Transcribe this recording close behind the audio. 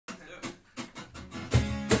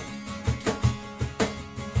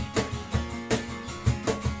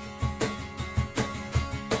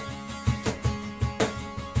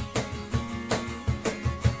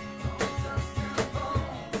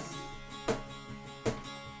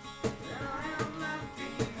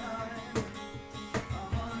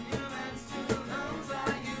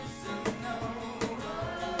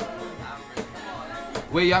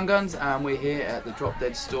We're Young Guns and we're here at the Drop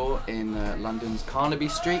Dead store in London's Carnaby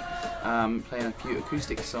Street, playing a few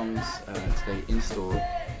acoustic songs today in store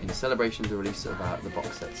in celebration of the release of the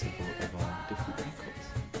box sets of our different records.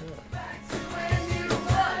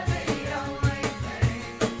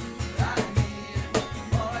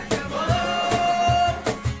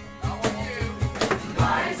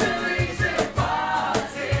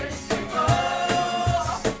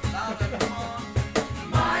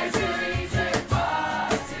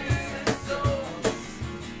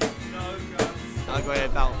 I got here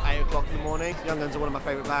about 8 o'clock in the morning. Young Guns are one of my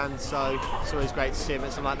favourite bands, so it's always great to see them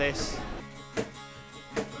at something like this.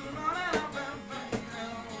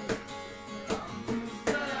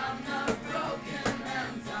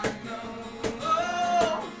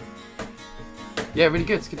 Yeah, really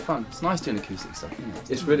good. It's good fun. It's nice doing acoustic stuff, isn't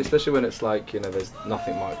it? It's really, especially when it's like, you know, there's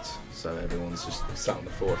nothing mic'd, so everyone's just sat on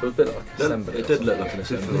the floor. It feels a bit like assembly. It did look like an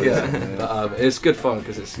assembly. Yeah, but, it's good fun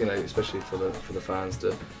because it's, you know, especially for the fans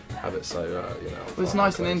to have it so, you know. Well, it's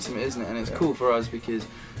nice and intimate, isn't it? And it's cool for us because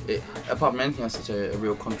it, apart from anything else, it's a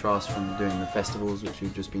real contrast from doing the festivals, which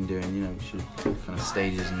we've just been doing. You know, which are kind of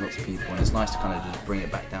stages and lots of people, and it's nice to kind of just bring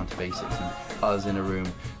it back down to basics and us in a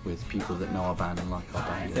room with people that know our band and like our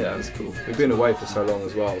band. Yeah, it's cool. We've been away for so long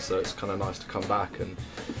as well, so it's kind of nice to come back and,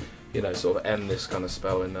 you know, sort of end this kind of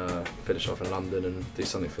spell and finish off in London and do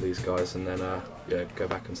something for these guys, and then yeah, go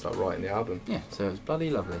back and start writing the album. Yeah, so it's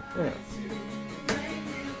bloody lovely. Yeah.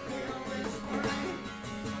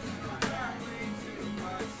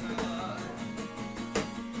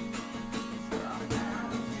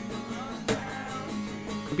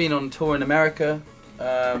 We've been on tour in America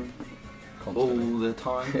all Constantly. the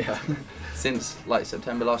time, Yeah. since like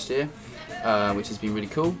September last year, which has been really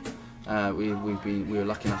cool. We were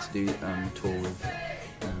lucky enough to do a tour with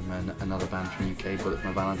another band from UK, Bullet for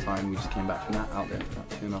My Valentine. We just came back from that, out there for about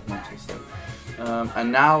 2.5 months or so.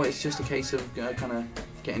 And now it's just a case of kind of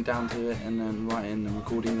getting down to it and then writing and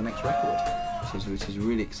recording the next record, which is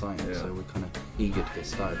really exciting. Yeah. So we're kind of eager to get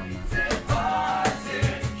started on that.